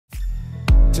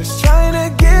Just trying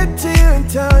to get to you in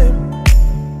time.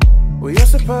 Well, you're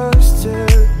supposed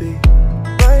to be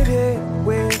right here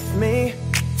with me.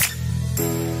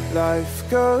 Life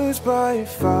goes by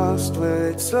fast, will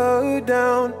it slow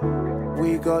down?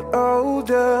 We got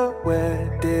older,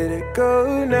 where did it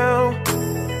go now?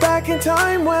 Back in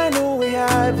time when all we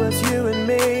had was you and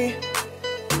me.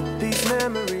 These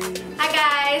memories. Hi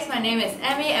guys, my name is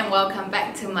Emmy and welcome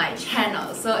back to my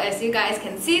channel. So as you guys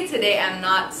can see, today I'm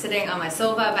not sitting on my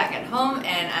sofa back at home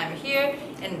and I'm here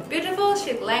in beautiful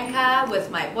Sri Lanka with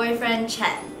my boyfriend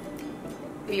Chad.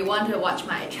 If you want to watch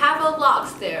my travel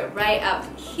vlogs, they're right up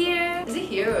here. Is it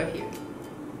here or here?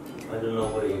 I don't know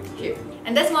where you here.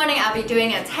 And this morning I'll be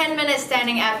doing a 10-minute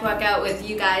standing ab workout with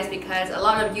you guys because a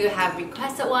lot of you have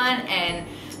requested one and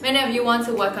many of you want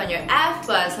to work on your abs,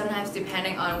 but sometimes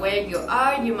depending on where you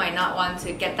are, you might not want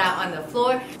to get down on the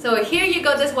floor. So here you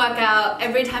go, this workout.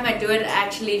 Every time I do it, I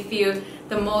actually feel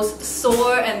the most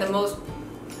sore and the most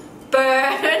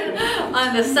burn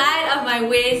on the side of my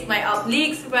waist, my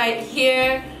obliques right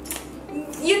here.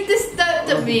 You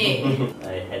disturbed me.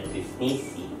 I had this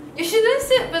AC. You shouldn't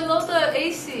sit below the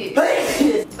AC.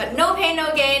 But no pain,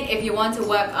 no gain. If you want to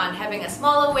work on having a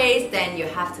smaller waist, then you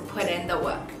have to put in the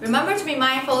work. Remember to be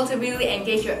mindful to really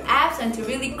engage your abs and to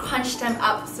really crunch them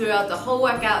up throughout the whole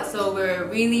workout, so we're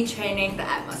really training the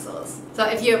ab muscles. So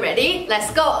if you're ready,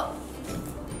 let's go!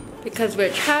 Because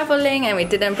we're traveling and we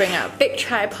didn't bring our big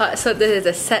tripod, so this is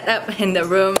the setup in the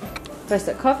room. First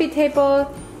the coffee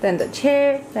table, then the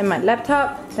chair, then my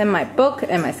laptop, then my book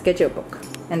and my schedule book.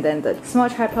 And then the small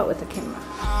tripod with the camera.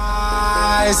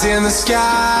 Eyes in the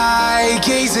sky,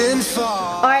 gazing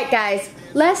far. Alright guys,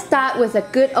 let's start with a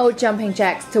good old jumping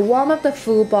jacks to warm up the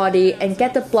full body and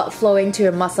get the blood flowing to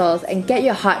your muscles and get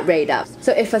your heart rate up.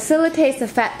 So it facilitates the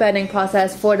fat burning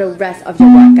process for the rest of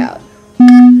your workout.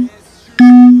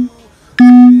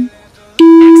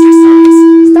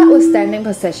 Start with standing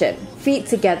position, feet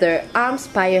together, arms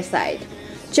by your side.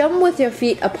 Jump with your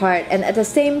feet apart and at the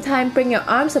same time bring your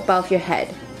arms above your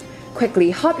head.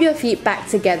 Quickly hop your feet back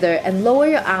together and lower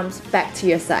your arms back to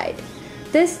your side.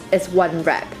 This is 1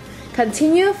 rep.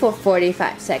 Continue for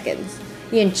 45 seconds.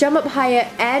 You can jump up higher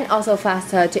and also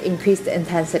faster to increase the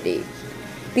intensity.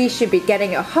 These should be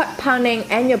getting your heart pounding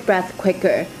and your breath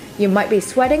quicker. You might be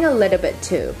sweating a little bit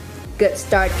too. Good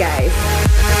start guys.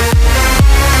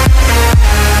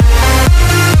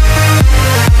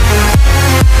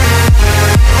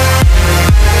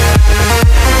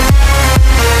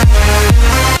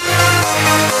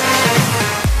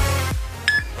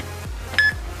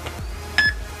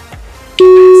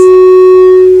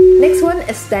 Next one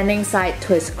is standing side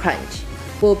twist crunch.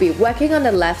 We'll be working on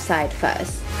the left side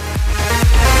first.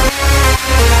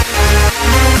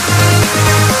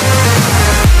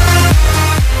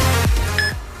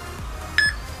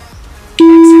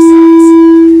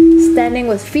 Standing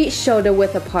with feet shoulder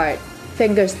width apart,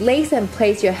 fingers lace and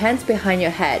place your hands behind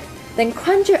your head. Then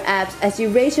crunch your abs as you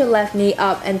raise your left knee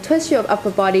up and twist your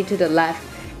upper body to the left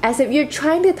as if you're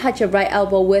trying to touch your right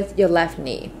elbow with your left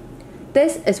knee.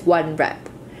 This is 1 rep.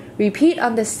 Repeat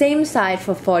on the same side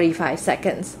for 45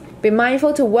 seconds. Be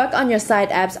mindful to work on your side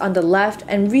abs on the left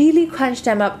and really crunch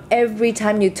them up every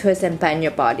time you twist and bend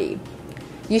your body.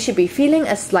 You should be feeling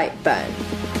a slight burn.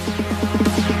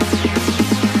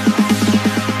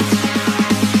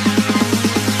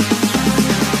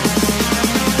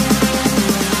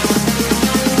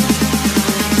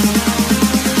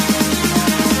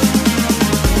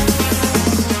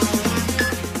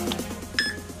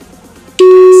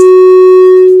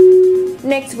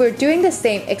 Next, we're doing the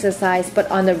same exercise but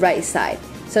on the right side,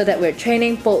 so that we're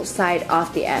training both sides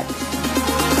of the abs.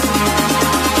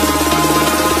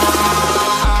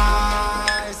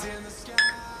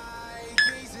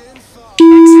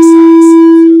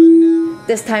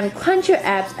 This time, crunch your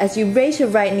abs as you raise your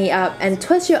right knee up and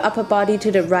twist your upper body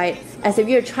to the right as if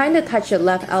you're trying to touch your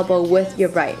left elbow with your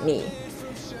right knee.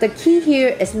 The key here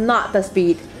is not the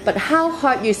speed, but how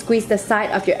hard you squeeze the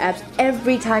side of your abs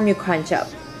every time you crunch up.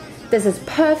 This is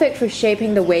perfect for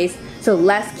shaping the waist, so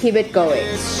let's keep it going.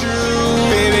 It's true,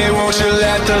 baby, won't you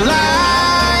let the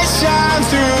light shine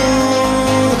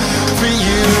through for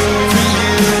you,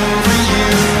 for you, for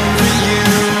you, for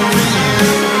you,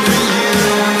 for you.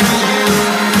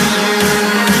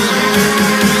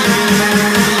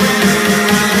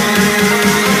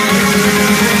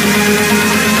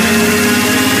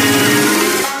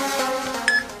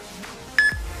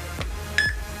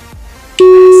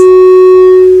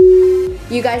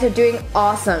 You guys are doing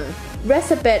awesome.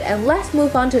 Rest a bit and let's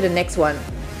move on to the next one.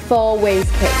 4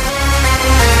 waist kick.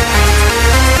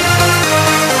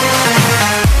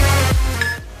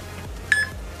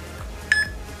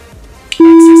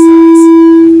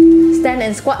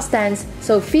 Stand in squat stance,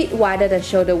 so feet wider than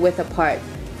shoulder width apart,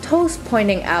 toes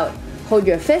pointing out. Hold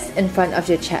your fist in front of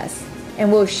your chest.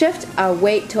 And we'll shift our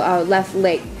weight to our left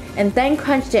leg and then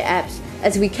crunch the abs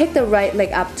as we kick the right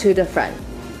leg up to the front.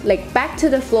 Leg back to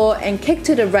the floor and kick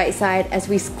to the right side as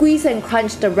we squeeze and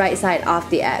crunch the right side off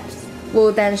the abs.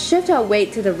 We'll then shift our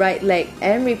weight to the right leg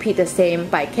and repeat the same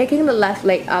by kicking the left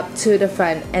leg up to the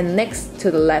front and next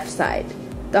to the left side.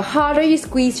 The harder you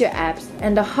squeeze your abs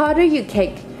and the harder you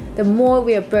kick, the more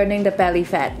we are burning the belly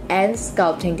fat and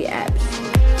sculpting the abs.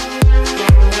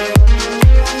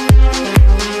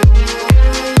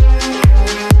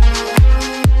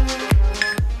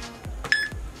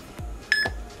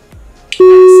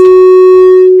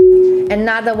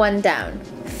 Another one down.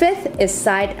 Fifth is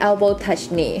side elbow touch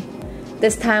knee.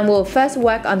 This time we'll first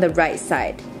work on the right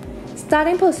side.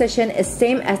 Starting position is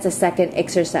same as the second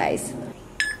exercise.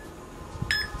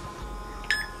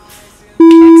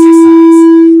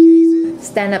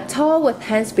 Stand up tall with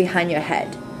hands behind your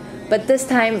head. But this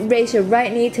time raise your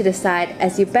right knee to the side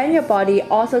as you bend your body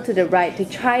also to the right to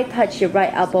try touch your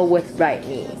right elbow with right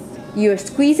knee. You are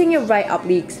squeezing your right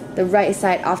obliques, the right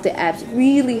side of the abs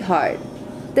really hard.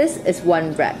 This is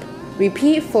 1 rep.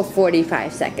 Repeat for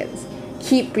 45 seconds.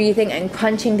 Keep breathing and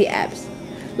crunching the abs.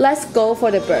 Let's go for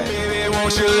the burn. Baby,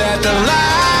 won't you let the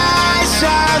light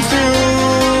shine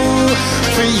through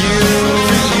for you,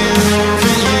 for you,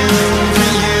 for you, for you, for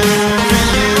you, for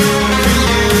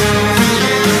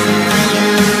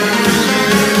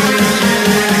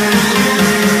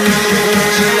you,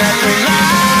 won't you let the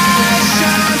light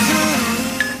shine through?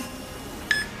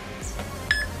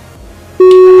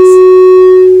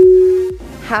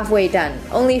 Halfway done.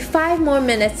 Only 5 more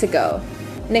minutes to go.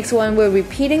 Next one, we're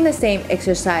repeating the same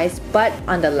exercise but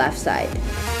on the left side.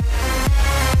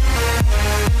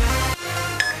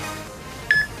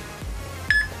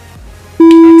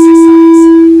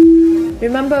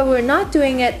 Remember, we're not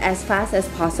doing it as fast as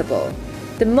possible.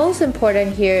 The most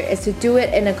important here is to do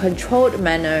it in a controlled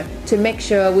manner to make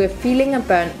sure we're feeling a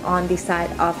burn on the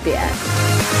side of the abs.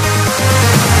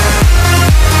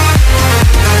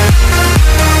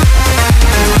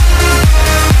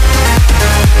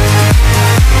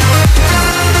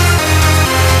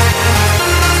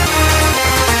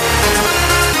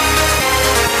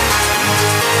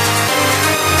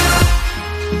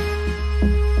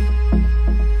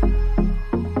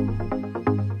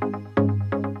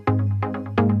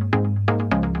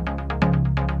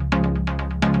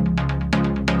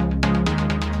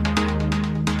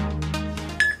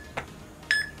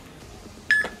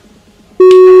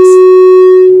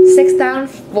 Down,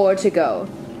 4 to go.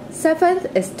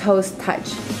 7th is toes touch.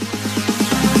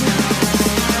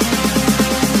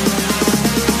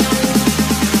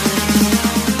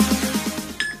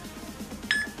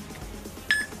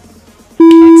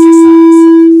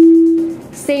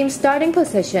 Same starting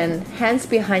position, hands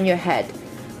behind your head.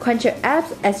 Crunch your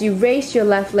abs as you raise your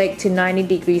left leg to 90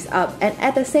 degrees up and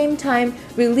at the same time,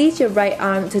 release your right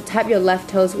arm to tap your left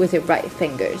toes with your right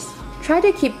fingers. Try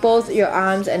to keep both your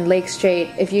arms and legs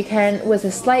straight if you can with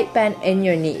a slight bend in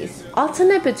your knees.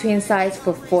 Alternate between sides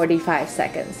for 45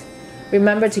 seconds.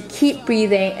 Remember to keep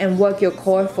breathing and work your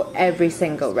core for every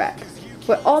single rep.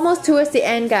 We're almost towards the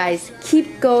end, guys.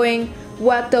 Keep going,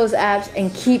 work those abs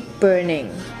and keep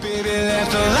burning. Baby, let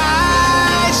the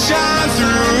light shine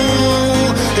through.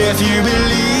 If you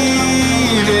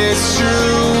believe it's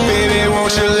true, baby,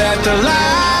 won't you let the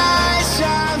light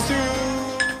shine through?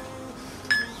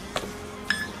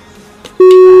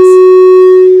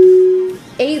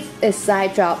 8th is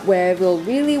side drop, where we'll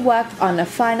really work on a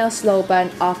final slow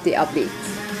burn of the obliques.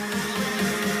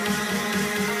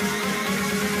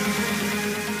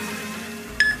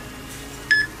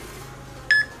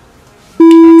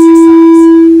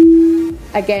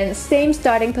 Again, same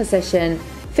starting position,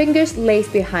 fingers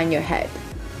laced behind your head.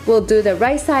 We'll do the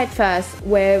right side first,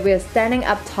 where we're standing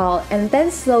up tall and then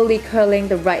slowly curling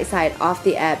the right side off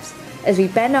the abs as we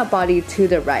bend our body to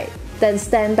the right. Then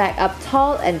stand back up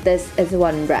tall, and this is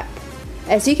 1 rep.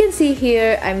 As you can see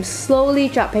here, I'm slowly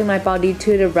dropping my body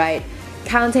to the right,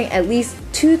 counting at least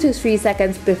 2 to 3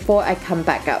 seconds before I come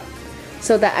back up,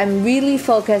 so that I'm really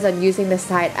focused on using the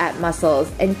side ab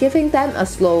muscles and giving them a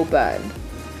slow burn.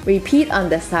 Repeat on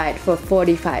the side for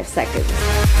 45 seconds.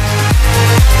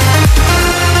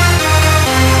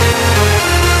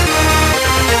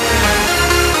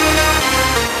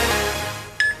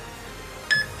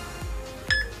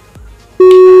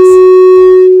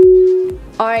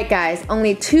 Alright guys,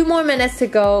 only 2 more minutes to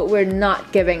go. We're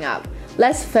not giving up.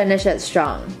 Let's finish it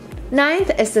strong.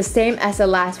 9th is the same as the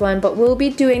last one, but we'll be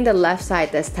doing the left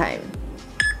side this time.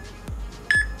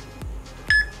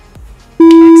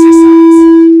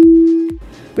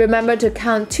 Remember to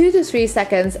count 2 to 3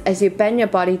 seconds as you bend your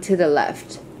body to the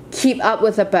left. Keep up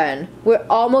with the burn. We're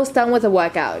almost done with the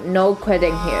workout. No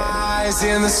quitting here. Eyes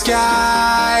in the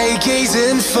sky,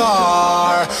 gazing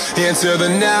far into the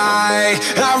night.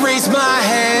 I raise my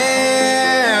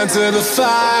hand to the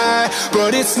fire,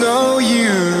 but it's no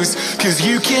use, 'cause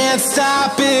you can't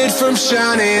stop it from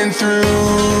shining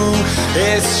through.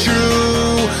 It's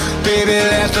true, baby,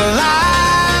 let the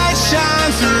light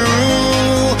shine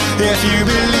through. If you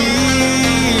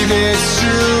believe it's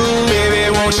true,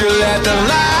 baby, won't you let the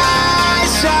light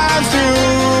shine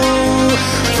through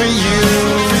for you.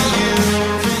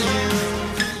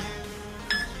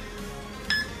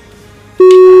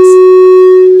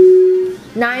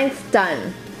 Ninth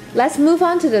done. Let's move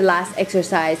on to the last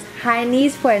exercise, high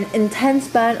knees, for an intense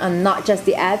burn on not just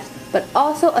the abs, but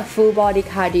also a full body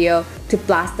cardio to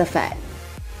blast the fat.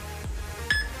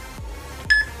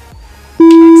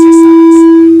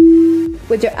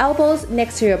 With your elbows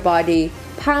next to your body,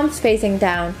 palms facing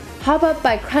down, hop up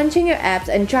by crunching your abs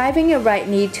and driving your right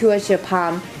knee towards your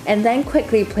palm, and then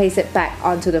quickly place it back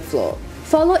onto the floor.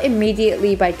 Follow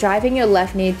immediately by driving your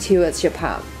left knee towards your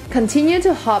palm. Continue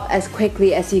to hop as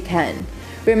quickly as you can.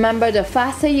 Remember, the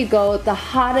faster you go, the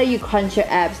harder you crunch your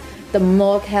abs, the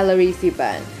more calories you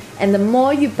burn, and the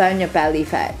more you burn your belly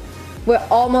fat. We're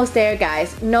almost there,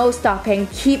 guys. No stopping,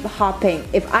 keep hopping.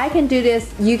 If I can do this,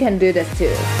 you can do this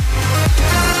too.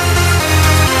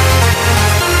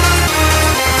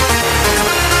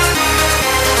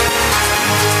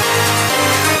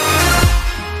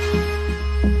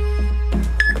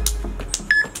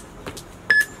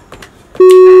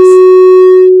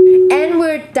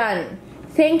 Done.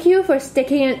 Thank you for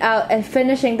sticking it out and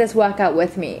finishing this workout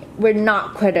with me. We're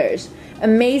not quitters.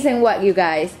 Amazing work, you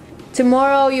guys.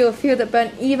 Tomorrow you'll feel the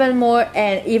burn even more,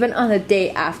 and even on the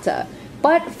day after.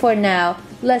 But for now,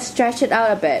 let's stretch it out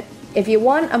a bit. If you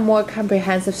want a more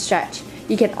comprehensive stretch,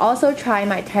 you can also try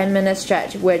my 10-minute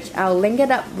stretch, which I'll link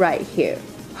it up right here.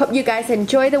 Hope you guys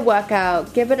enjoy the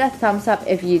workout. Give it a thumbs up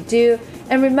if you do.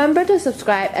 And remember to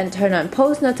subscribe and turn on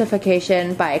post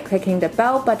notification by clicking the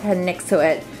bell button next to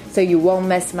it so you won't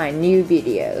miss my new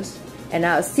videos. And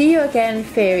I'll see you again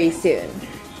very soon.